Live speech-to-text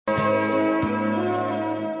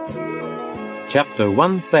chapter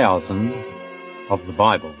 1000 of the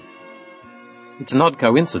Bible. It's an odd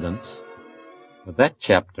coincidence, but that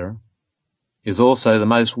chapter is also the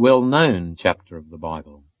most well-known chapter of the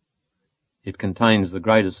Bible. It contains the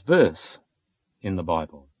greatest verse in the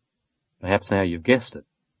Bible. Perhaps now you've guessed it.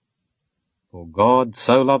 For God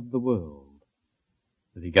so loved the world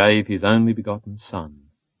that he gave his only begotten Son,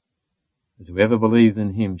 that whoever believes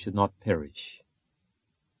in him should not perish,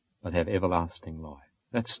 but have everlasting life.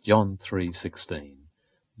 That's John 3:16.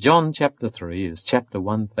 John chapter 3 is chapter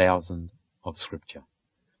 1000 of Scripture.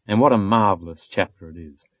 And what a marvellous chapter it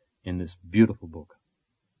is in this beautiful book.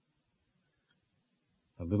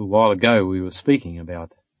 A little while ago we were speaking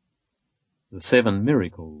about the 7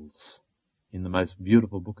 miracles in the most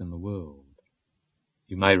beautiful book in the world.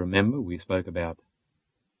 You may remember we spoke about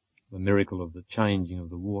the miracle of the changing of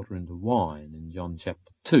the water into wine in John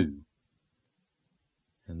chapter 2,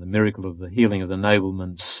 and the miracle of the healing of the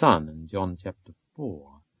nobleman's son in John chapter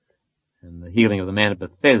 4, and the healing of the man at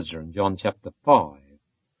Bethesda in John chapter 5,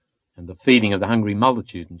 and the feeding of the hungry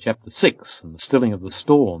multitude in chapter 6, and the stilling of the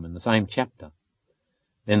storm in the same chapter.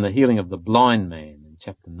 Then the healing of the blind man in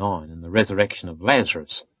chapter 9, and the resurrection of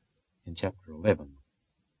Lazarus in chapter 11.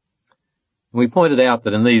 And we pointed out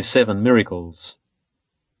that in these 7 miracles,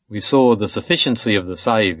 we saw the sufficiency of the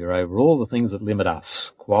Saviour over all the things that limit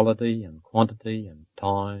us, quality and quantity and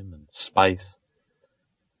time and space,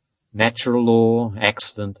 natural law,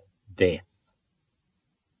 accident, death.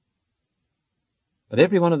 But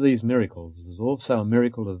every one of these miracles was also a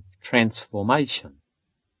miracle of transformation.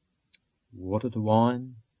 Water to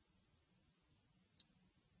wine,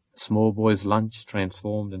 a small boy's lunch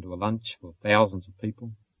transformed into a lunch for thousands of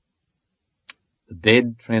people, the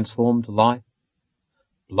dead transformed to life,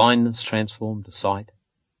 blindness transformed to sight,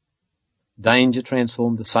 danger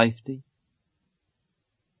transformed to safety,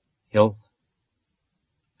 health,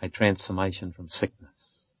 a transformation from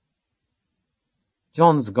sickness.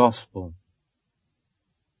 John's gospel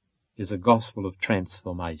is a gospel of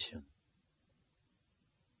transformation.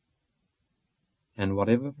 And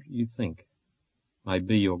whatever you think may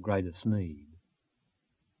be your greatest need,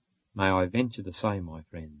 may I venture to say, my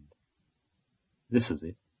friend, this is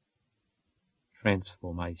it.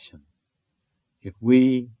 Transformation. If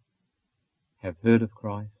we have heard of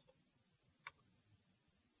Christ,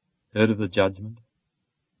 heard of the judgment,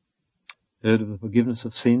 heard of the forgiveness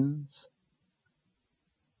of sins,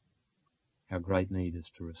 our great need is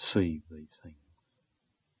to receive these things.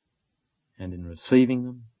 And in receiving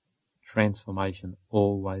them, transformation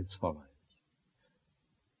always follows.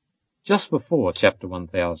 Just before chapter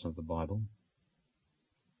 1000 of the Bible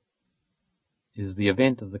is the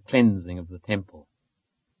event of the cleansing of the temple.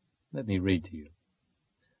 Let me read to you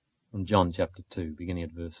from John chapter 2, beginning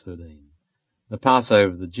at verse 13. The Passover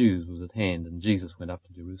of the Jews was at hand, and Jesus went up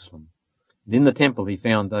to Jerusalem. And in the temple he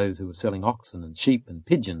found those who were selling oxen and sheep and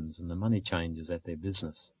pigeons and the money changers at their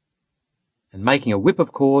business. And making a whip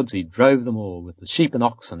of cords, he drove them all with the sheep and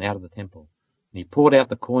oxen out of the temple. And he poured out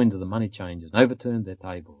the coins of the money changers and overturned their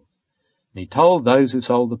tables. And he told those who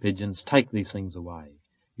sold the pigeons, "Take these things away.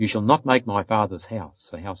 You shall not make my Father's house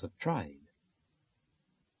a house of trade."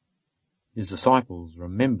 His disciples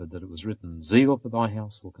remembered that it was written, "Zeal for thy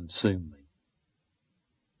house will consume me."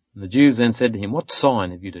 And the Jews then said to him, "What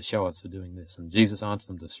sign have you to show us for doing this?" And Jesus answered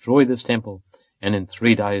them, "Destroy this temple, and in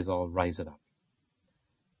 3 days I'll raise it up."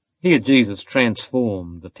 Here Jesus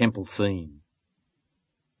transformed the temple scene.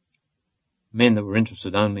 Men that were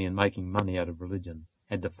interested only in making money out of religion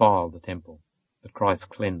had defiled the temple, but Christ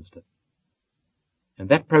cleansed it. And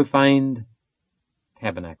that profaned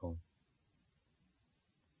tabernacle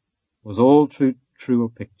was all too true a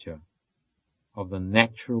picture of the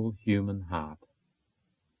natural human heart,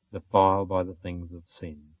 defiled by the things of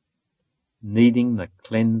sin, needing the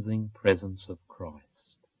cleansing presence of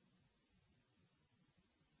Christ.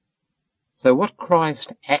 So what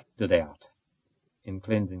Christ acted out in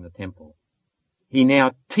cleansing the temple, he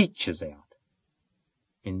now teaches out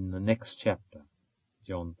in the next chapter,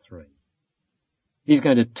 John 3. He's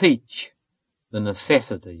going to teach the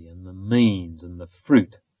necessity and the means and the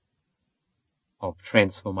fruit of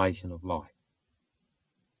transformation of life.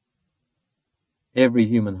 Every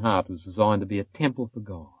human heart was designed to be a temple for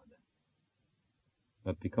God.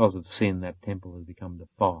 But because of sin, that temple has become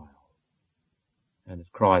defiled, and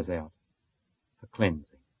it cries out for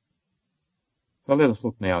cleansing. So let us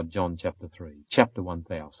look now at John chapter 3, chapter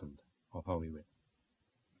 1000 of Holy Writ.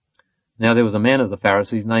 Now there was a man of the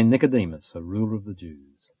Pharisees named Nicodemus, a ruler of the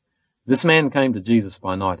Jews. This man came to Jesus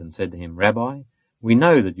by night and said to him, "Rabbi, we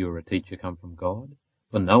know that you are a teacher come from God,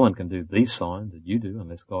 for no one can do these signs that you do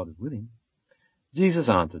unless God is with him." Jesus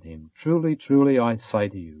answered him, "Truly, truly, I say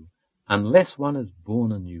to you, Unless one is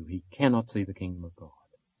born anew, he cannot see the kingdom of God.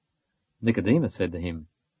 Nicodemus said to him,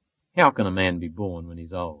 how can a man be born when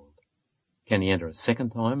he's old? Can he enter a second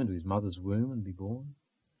time into his mother's womb and be born?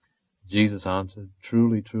 Jesus answered,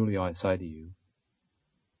 truly, truly, I say to you,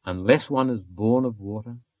 unless one is born of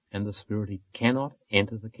water and the Spirit, he cannot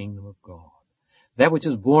enter the kingdom of God. That which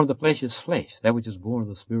is born of the flesh is flesh. That which is born of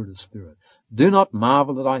the Spirit is spirit. Do not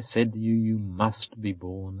marvel that I said to you, you must be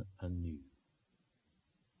born anew.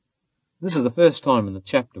 This is the first time in the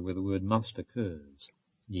chapter where the word must occurs.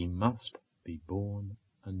 Ye must be born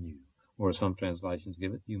anew. Or as some translations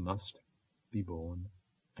give it, you must be born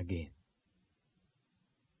again.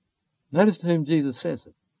 Notice to whom Jesus says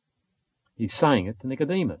it. He's saying it to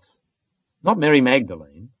Nicodemus. Not Mary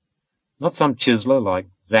Magdalene. Not some chiseler like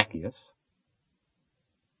Zacchaeus.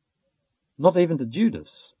 Not even to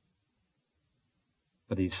Judas.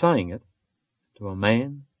 But he's saying it to a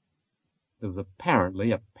man that was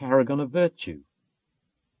apparently a paragon of virtue.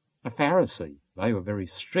 A Pharisee. They were very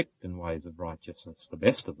strict in ways of righteousness, the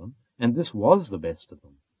best of them, and this was the best of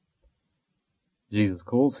them. Jesus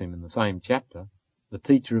calls him in the same chapter the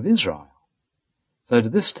teacher of Israel. So to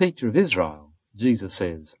this teacher of Israel, Jesus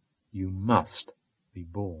says, you must be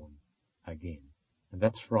born again. And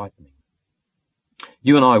that's frightening.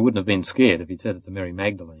 You and I wouldn't have been scared if he'd said it to Mary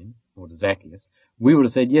Magdalene or to Zacchaeus. We would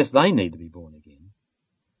have said, yes, they need to be born again.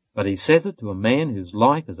 But he says it to a man whose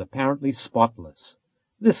life is apparently spotless.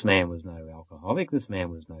 This man was no alcoholic. This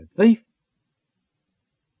man was no thief.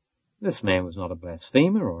 This man was not a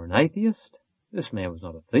blasphemer or an atheist. This man was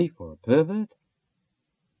not a thief or a pervert.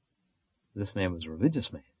 This man was a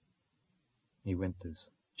religious man. He went to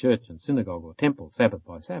church and synagogue or temple Sabbath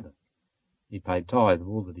by Sabbath. He paid tithes of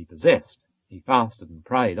all that he possessed. He fasted and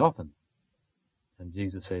prayed often. And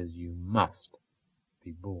Jesus says, you must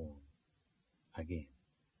be born again.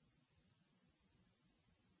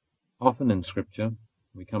 Often in Scripture,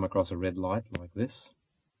 we come across a red light like this.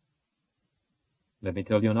 Let me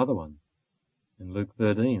tell you another one. In Luke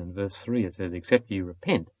 13 and verse 3 it says, except ye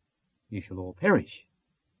repent, ye shall all perish.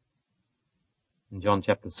 In John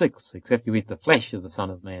chapter 6, except you eat the flesh of the Son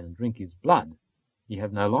of Man and drink his blood, ye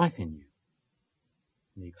have no life in you.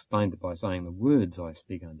 And he explained it by saying, the words I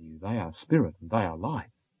speak unto you, they are spirit and they are life.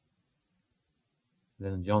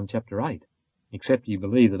 Then in John chapter 8, except ye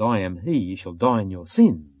believe that I am he, ye shall die in your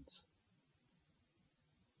sins.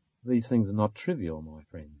 These things are not trivial, my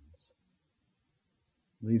friends.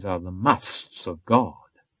 These are the musts of God.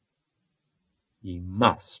 Ye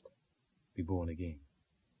must be born again.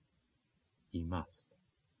 Ye must.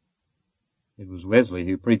 It was Wesley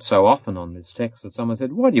who preached so often on this text that someone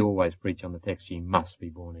said, why do you always preach on the text, ye must be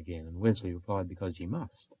born again? And Wesley replied, because ye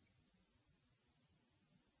must.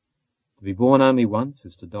 To be born only once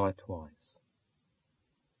is to die twice.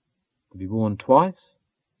 To be born twice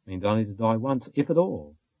means only to die once, if at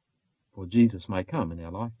all, for Jesus may come in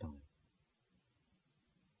our lifetime.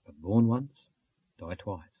 But born once, die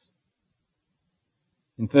twice.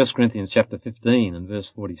 In 1 Corinthians chapter 15 and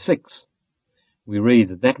verse 46, we read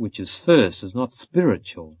that that which is first is not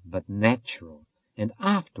spiritual, but natural, and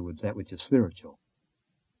afterwards that which is spiritual.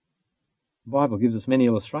 The Bible gives us many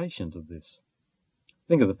illustrations of this.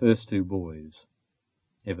 Think of the first two boys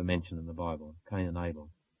ever mentioned in the Bible, Cain and Abel.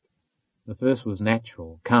 The first was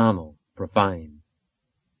natural, carnal, profane.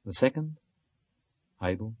 The second,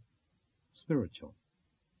 Abel, spiritual.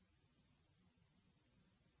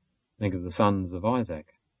 Think of the sons of Isaac,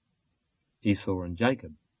 Esau and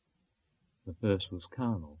Jacob. The first was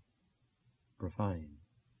carnal, profane,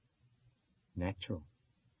 natural.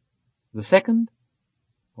 The second,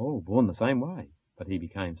 born the same way, but he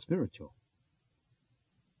became spiritual,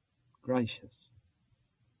 gracious,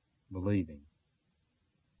 believing,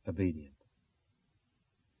 obedient.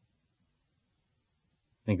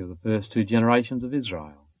 Think of the first two generations of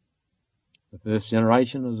Israel. The first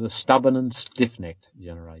generation was a stubborn and stiff-necked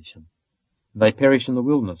generation. They perished in the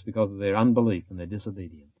wilderness because of their unbelief and their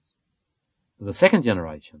disobedience. But the second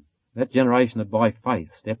generation, that generation that by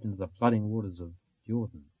faith stepped into the flooding waters of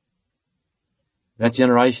Jordan, that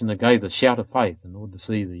generation that gave the shout of faith in order to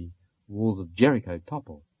see the walls of Jericho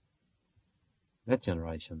topple, that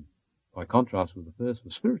generation, by contrast with the first,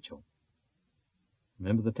 was spiritual.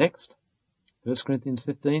 Remember the text? 1 Corinthians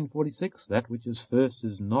 15:46, that which is first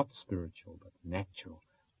is not spiritual, but natural.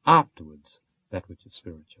 Afterwards, that which is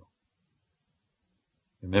spiritual.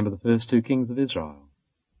 Remember the first two kings of Israel.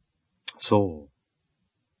 Saul,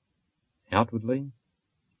 outwardly,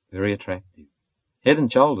 very attractive, head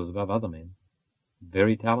and shoulders above other men,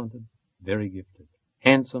 very talented, very gifted,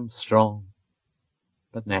 handsome, strong,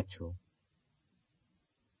 but natural.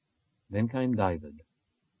 Then came David.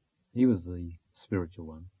 He was the spiritual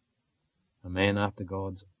one. a man after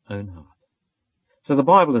God's own heart. So the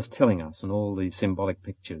Bible is telling us in all these symbolic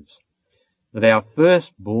pictures that our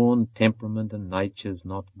firstborn temperament and nature is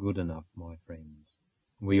not good enough, my friends.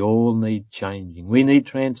 We all need changing. We need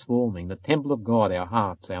transforming. The temple of God, our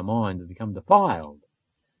hearts, our minds, have become defiled.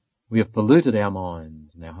 We have polluted our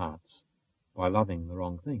minds and our hearts by loving the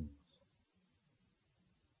wrong things.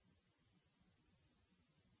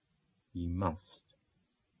 Ye must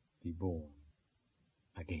be born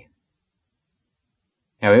again.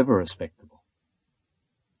 However respectable,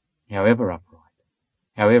 however upright,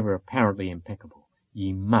 however apparently impeccable,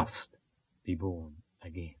 ye must be born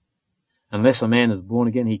again. Unless a man is born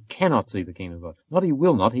again, he cannot see the kingdom of God. Not he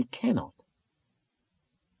will not, he cannot.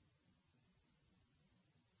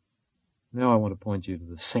 Now I want to point you to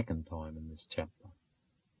the second time in this chapter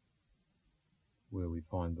where we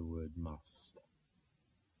find the word must.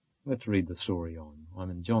 Let's read the story on. I'm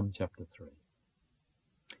in John chapter 3.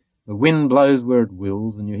 The wind blows where it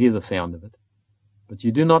wills, and you hear the sound of it, but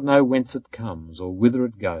you do not know whence it comes or whither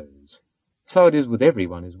it goes. So it is with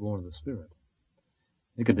everyone who is born of the Spirit.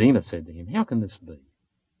 Nicodemus said to him, How can this be?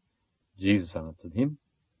 Jesus answered him,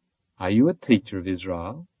 Are you a teacher of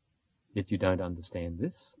Israel, yet you don't understand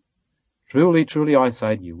this? Truly, truly, I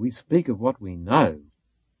say to you, we speak of what we know.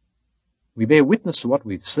 We bear witness to what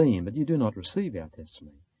we've seen, but you do not receive our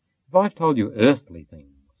testimony. If I've told you earthly things,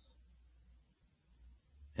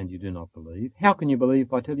 and you do not believe, how can you believe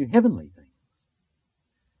if I tell you heavenly things?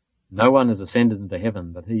 No one has ascended into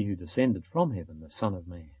heaven but he who descended from heaven, the Son of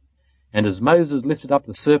Man. And as Moses lifted up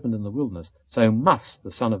the serpent in the wilderness, so must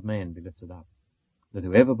the Son of Man be lifted up, that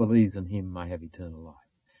whoever believes in him may have eternal life.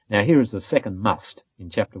 Now here is the second must in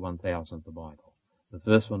chapter 1000 of the Bible. The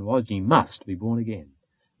first one was, ye must be born again.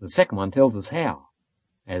 The second one tells us how.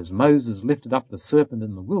 As Moses lifted up the serpent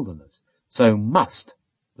in the wilderness, so must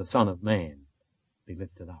the Son of Man be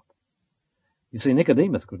lifted up. You see,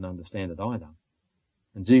 Nicodemus couldn't understand it either.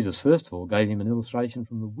 And Jesus, first of all, gave him an illustration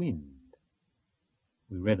from the wind.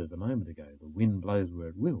 We read it a moment ago. The wind blows where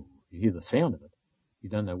it wills. You hear the sound of it. You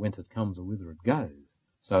don't know whence it comes or whither it goes.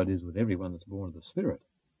 So it is with everyone that's born of the Spirit.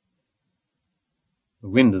 The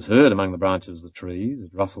wind is heard among the branches of the trees.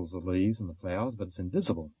 It rustles the leaves and the flowers, but it's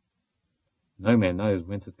invisible. No man knows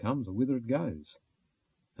whence it comes or whither it goes.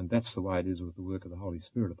 And that's the way it is with the work of the Holy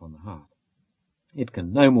Spirit upon the heart. It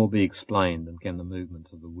can no more be explained than can the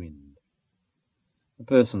movements of the wind. A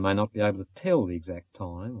person may not be able to tell the exact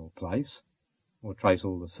time or place, or trace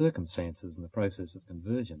all the circumstances in the process of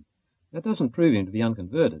conversion. That doesn't prove him to be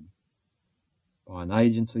unconverted. By an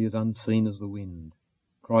agency as unseen as the wind,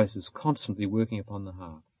 Christ is constantly working upon the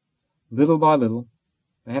heart. Little by little,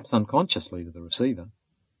 perhaps unconsciously to the receiver,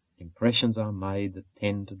 impressions are made that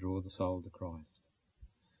tend to draw the soul to Christ.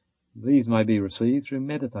 These may be received through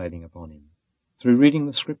meditating upon him, through reading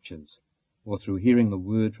the Scriptures, or through hearing the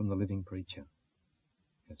word from the living preacher.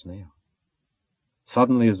 That's now.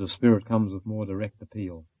 Suddenly, as the Spirit comes with more direct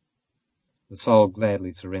appeal, the soul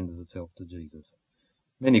gladly surrenders itself to Jesus.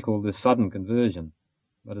 Many call this sudden conversion,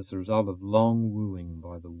 but it's the result of long wooing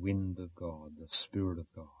by the wind of God, the Spirit of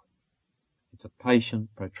God. It's a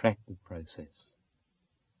patient, protracted process.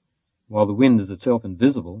 While the wind is itself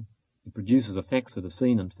invisible, it produces effects that are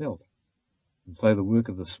seen and felt. And so the work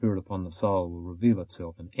of the Spirit upon the soul will reveal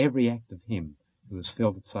itself in every act of him who has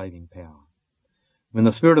felt its saving power. When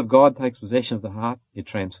the Spirit of God takes possession of the heart, it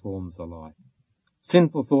transforms the life.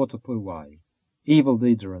 Sinful thoughts are put away. Evil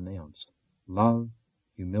deeds are renounced. Love,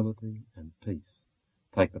 humility, and peace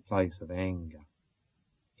take the place of anger,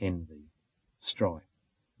 envy, strife.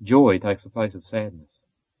 Joy takes the place of sadness,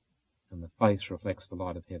 and the face reflects the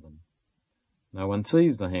light of heaven. No one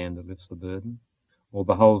sees the hand that lifts the burden, or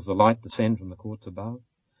beholds the light descend from the courts above.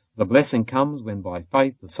 The blessing comes when by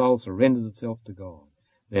faith the soul surrenders itself to God.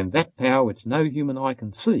 Then that power which no human eye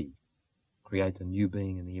can see creates a new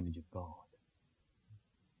being in the image of God.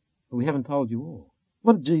 But we haven't told you all.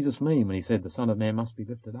 What did Jesus mean when he said the Son of Man must be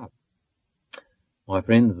lifted up? My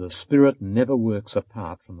friends, the Spirit never works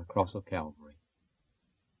apart from the cross of Calvary.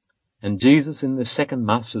 And Jesus in this second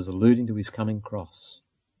must is alluding to his coming cross.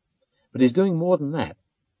 But he's doing more than that.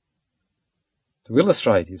 To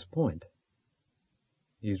illustrate his point,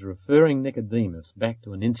 he's referring Nicodemus back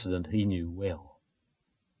to an incident he knew well.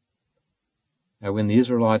 Now, when the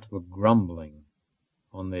Israelites were grumbling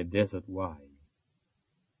on their desert way,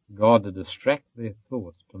 God, to distract their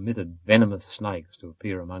thoughts, permitted venomous snakes to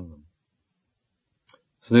appear among them.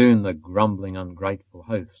 Soon the grumbling, ungrateful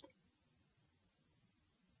host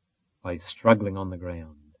lay struggling on the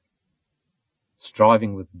ground,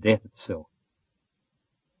 striving with death itself.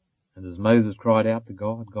 And as Moses cried out to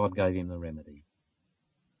God, God gave him the remedy.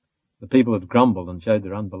 The people had grumbled and showed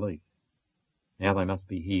their unbelief. Now they must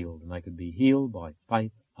be healed, and they could be healed by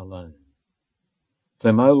faith alone.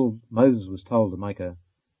 So Moses was told to make a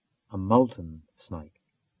molten snake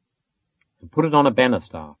and put it on a banner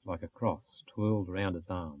staff like a cross twirled around its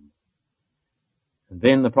arms. And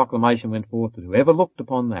then the proclamation went forth that whoever looked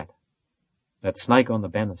upon that snake on the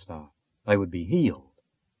banner staff, they would be healed.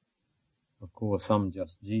 Of course, some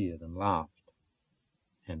just jeered and laughed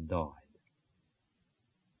and died.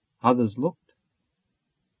 Others looked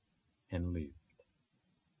and lived.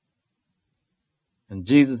 And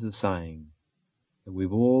Jesus is saying that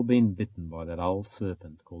we've all been bitten by that old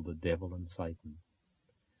serpent called the devil and Satan.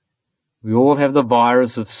 We all have the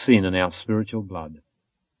virus of sin in our spiritual blood.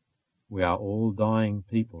 We are all dying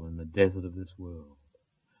people in the desert of this world.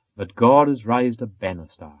 But God has raised a banner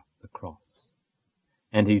staff, the cross.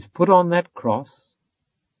 And he's put on that cross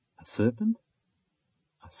a serpent.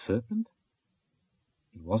 A serpent?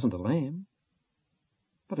 It wasn't a lamb,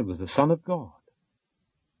 but it was the Son of God.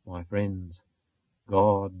 My friends,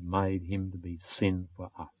 God made him to be sin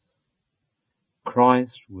for us.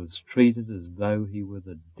 Christ was treated as though he were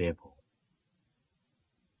the devil,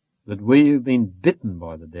 that we who've been bitten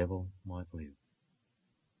by the devil might live.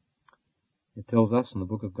 It tells us in the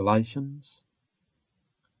book of Galatians,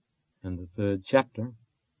 in the 3rd chapter,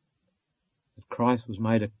 that Christ was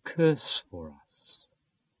made a curse for us.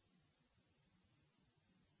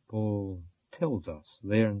 Paul tells us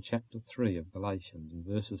there in chapter 3 of Galatians, in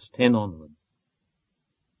verses 10 onwards,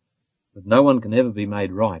 that no one can ever be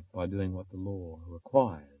made right by doing what the law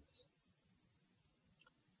requires.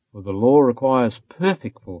 For the law requires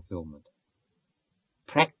perfect fulfillment,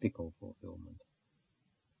 practical fulfillment,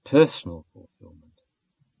 personal fulfillment,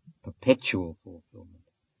 perpetual fulfillment.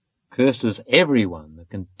 Cursed is everyone that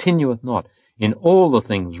continueth not in all the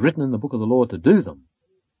things written in the book of the law to do them.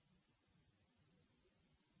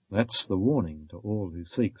 That's the warning to all who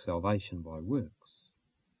seek salvation by works.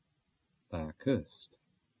 They are cursed.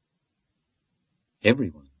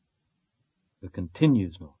 Everyone that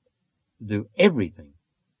continues not to do everything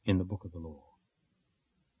in the book of the law.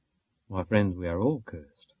 My friends, we are all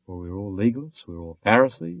cursed, for we're all legalists, we're all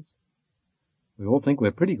Pharisees. We all think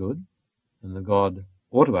we're pretty good, and that God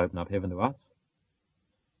ought to open up heaven to us.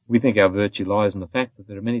 We think our virtue lies in the fact that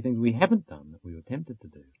there are many things we haven't done that we were tempted to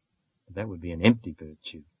do. But that would be an empty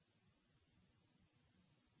virtue.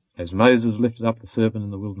 As Moses lifted up the serpent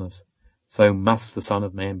in the wilderness, so must the Son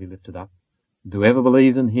of Man be lifted up. Whoever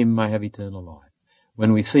believes in him may have eternal life.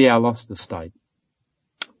 When we see our lost estate,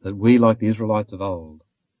 that we, like the Israelites of old,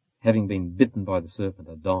 having been bitten by the serpent,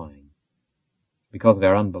 are dying because of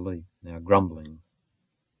our unbelief and our grumblings,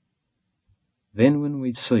 then when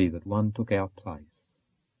we see that one took our place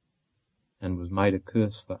and was made a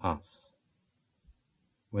curse for us,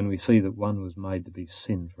 when we see that one was made to be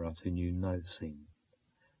sin for us who knew no sin,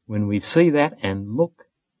 when we see that and look,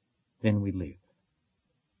 then we live.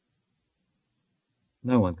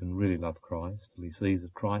 No one can really love Christ till he sees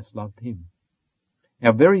that Christ loved him.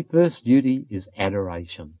 Our very first duty is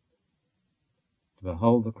adoration, to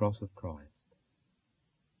behold the cross of Christ.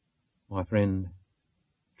 My friend,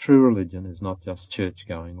 true religion is not just church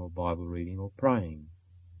going or Bible reading or praying.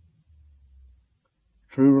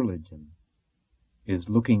 True religion is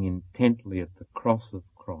looking intently at the cross of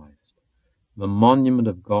Christ, the monument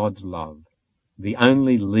of God's love, the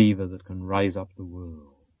only lever that can raise up the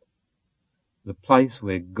world, the place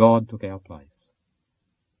where God took our place,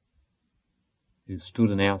 who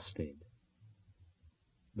stood in our stead,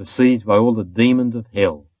 besieged by all the demons of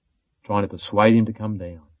hell, trying to persuade him to come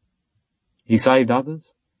down. He saved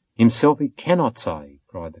others. Himself he cannot save,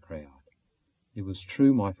 cried the crowd. It was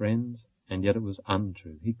true, my friends, and yet it was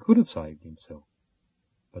untrue. He could have saved himself,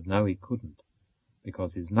 but no, he couldn't,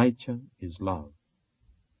 because his nature is love,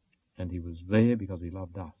 and he was there because he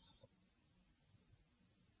loved us.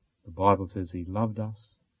 The Bible says he loved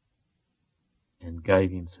us and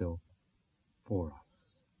gave himself for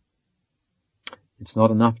us. It's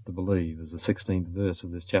not enough to believe, as the 16th verse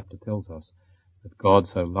of this chapter tells us, that God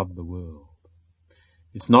so loved the world.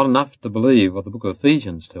 It's not enough to believe what the book of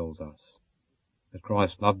Ephesians tells us, that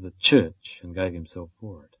Christ loved the church and gave himself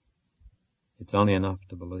for it. It's only enough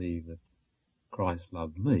to believe that Christ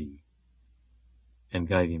loved me and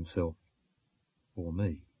gave himself for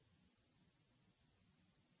me.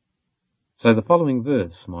 So the following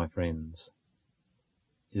verse, my friends,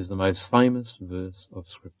 is the most famous verse of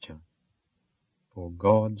Scripture. For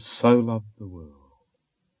God so loved the world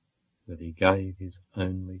that he gave his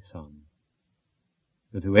only Son,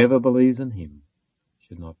 that whoever believes in him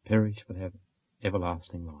should not perish but have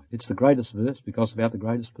everlasting life. It's the greatest verse because it's about the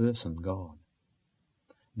greatest person, God.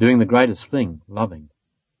 Doing the greatest thing, loving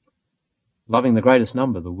the greatest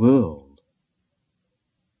number, the world.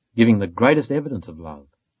 giving the greatest evidence of love,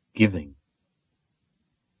 giving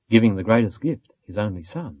the greatest gift, his only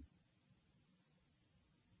Son,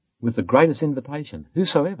 with the greatest invitation,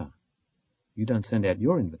 whosoever. You don't send out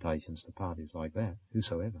your invitations to parties like that,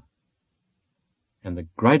 whosoever. And the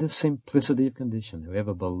greatest simplicity of condition,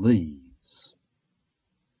 whoever believes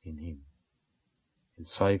in him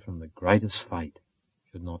is saved from the greatest fate,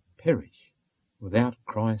 should not perish. Without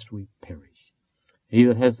Christ we perish. He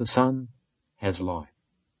that has the Son has life.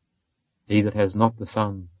 He that has not the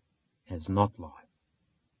Son has not life.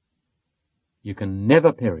 You can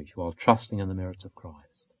never perish while trusting in the merits of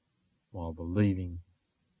Christ, while believing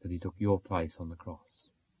that he took your place on the cross.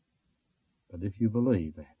 But if you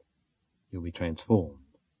believe that, you'll be transformed.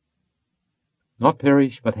 Not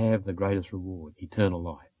perish, but have the greatest reward, eternal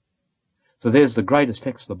life. So there's the greatest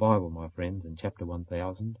text of the Bible, my friends, in chapter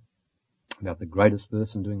 1000, about the greatest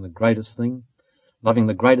person doing the greatest thing, loving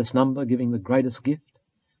the greatest number, giving the greatest gift,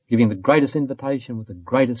 giving the greatest invitation with the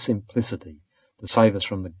greatest simplicity to save us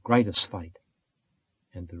from the greatest fate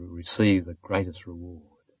and to receive the greatest reward.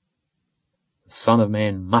 The Son of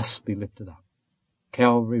Man must be lifted up.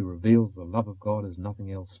 Calvary reveals the love of God as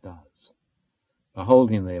nothing else does. Behold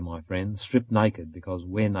him there, my friends, stripped naked because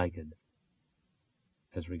we're naked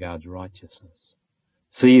as regards righteousness.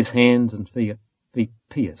 See his hands and feet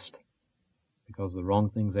pierced because the wrong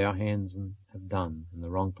things our hands have done and the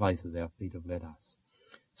wrong places our feet have led us.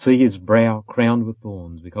 See his brow crowned with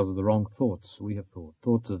thorns because of the wrong thoughts we have thought,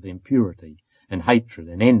 thoughts of impurity and hatred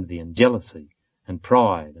and envy and jealousy and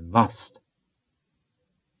pride and lust.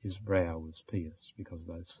 His brow was pierced because of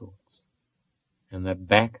those thoughts. And that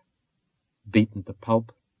back, beaten to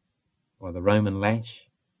pulp by the Roman lash,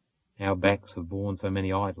 our backs have borne so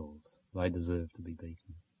many idols, they deserve to be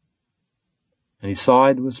beaten. And his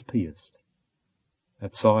side was pierced,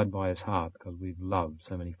 that side by his heart, because we've loved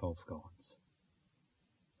so many false gods.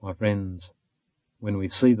 My friends, when we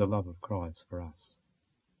see the love of Christ for us,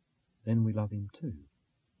 then we love him too.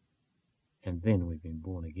 And then we've been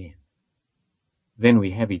born again. Then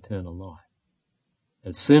we have eternal life.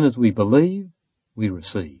 As soon as we believe, we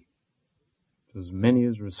receive. To as many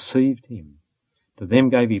as received him, to them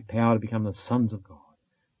gave he power to become the sons of God,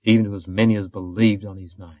 even to as many as believed on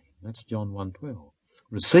his name. That's John 1:12.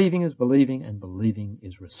 Receiving is believing, and believing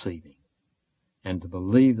is receiving. And to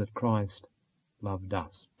believe that Christ loved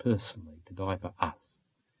us personally, to die for us,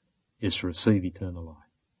 is to receive eternal life.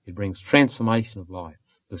 It brings transformation of life.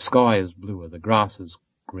 The sky is bluer, the grass is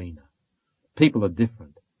greener. People are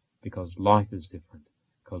different because life is different,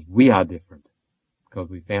 because we are different, because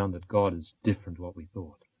we found that God is different to what we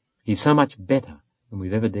thought. He's so much better than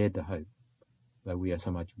we've ever dared to hope, though we are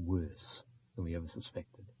so much worse than we ever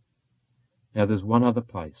suspected. Now there's one other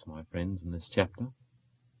place, my friends, in this chapter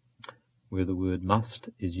where the word must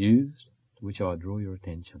is used, to which I draw your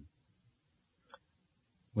attention.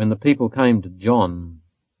 When the people came to John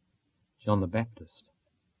the Baptist,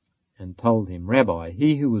 and told him, Rabbi,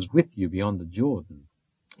 he who was with you beyond the Jordan,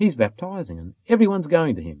 he's baptizing and everyone's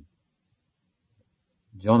going to him.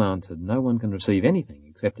 John answered, no one can receive anything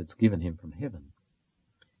except it's given him from heaven.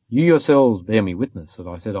 You yourselves bear me witness that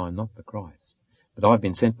I said I am not the Christ, but I've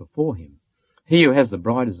been sent before him. He who has the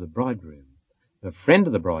bride is the bridegroom. The friend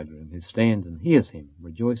of the bridegroom who stands and hears him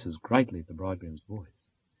rejoices greatly at the bridegroom's voice.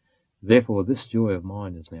 Therefore this joy of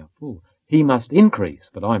mine is now full. He must increase,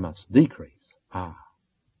 but I must decrease.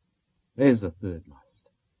 There's the third must.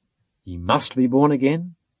 He must be born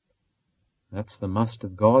again. That's the must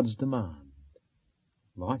of God's demand,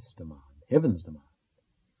 life's demand, heaven's demand.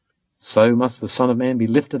 So must the Son of Man be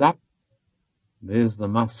lifted up. There's the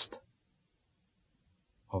must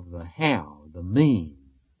of the how, the means,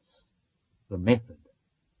 the method.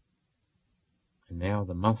 And now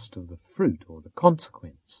the must of the fruit or the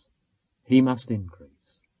consequence. He must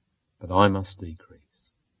increase, but I must decrease.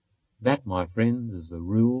 That, my friends, is the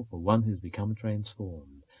rule for one who's become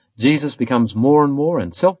transformed. Jesus becomes more and more,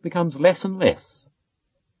 and self becomes less and less.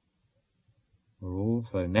 We're all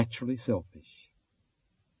so naturally selfish,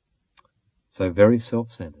 so very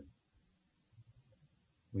self-centered.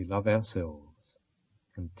 We love ourselves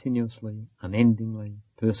continuously, unendingly,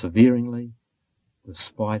 perseveringly,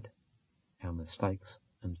 despite our mistakes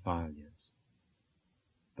and failures.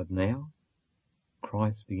 But now,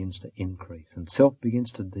 Christ begins to increase and self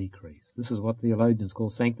begins to decrease. This is what theologians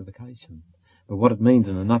call sanctification. But what it means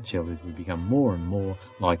in a nutshell is we become more and more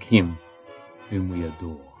like him whom we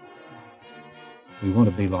adore. We want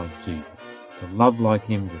to be like Jesus, to love like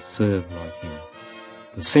him, to serve like him,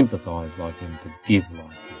 to sympathize like him, to give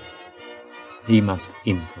like him. He must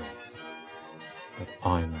increase, but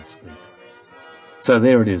I must decrease. So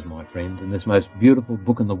there it is, my friends, in this most beautiful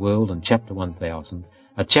book in the world, in chapter 1000,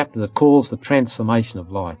 a chapter that calls for transformation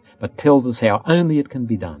of life, but tells us how only it can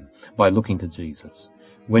be done by looking to Jesus.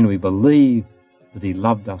 When we believe that he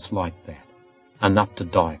loved us like that, enough to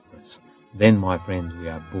die for us, then, my friends, we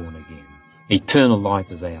are born again. Eternal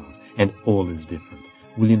life is ours, and all is different.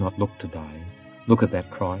 Will you not look today? Look at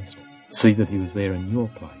that Christ. See that he was there in your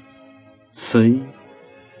place. See,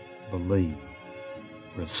 believe,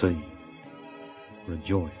 receive,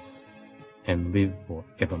 rejoice, and live for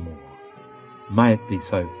evermore. May it be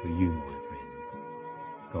so for you, my friend.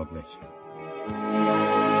 God bless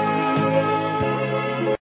you.